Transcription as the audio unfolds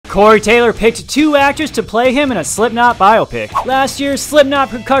Corey Taylor picked 2 actors to play him in a Slipknot biopic. Last year, Slipknot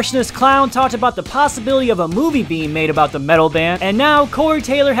percussionist Clown talked about the possibility of a movie being made about the metal band, and now Corey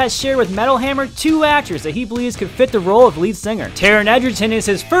Taylor has shared with Metal Hammer 2 actors that he believes could fit the role of lead singer. Taron Egerton is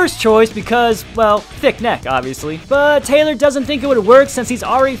his first choice because, well, thick neck, obviously. But Taylor doesn't think it would work since he's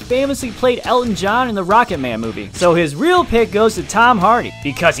already famously played Elton John in the Rocket Man movie. So his real pick goes to Tom Hardy,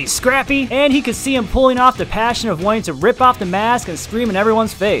 because he's scrappy, and he could see him pulling off the passion of wanting to rip off the mask and scream in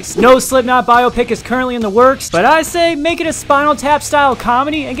everyone's face. No Slipknot biopic is currently in the works, but I say make it a Spinal Tap style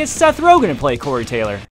comedy and get Seth Rogen to play Corey Taylor.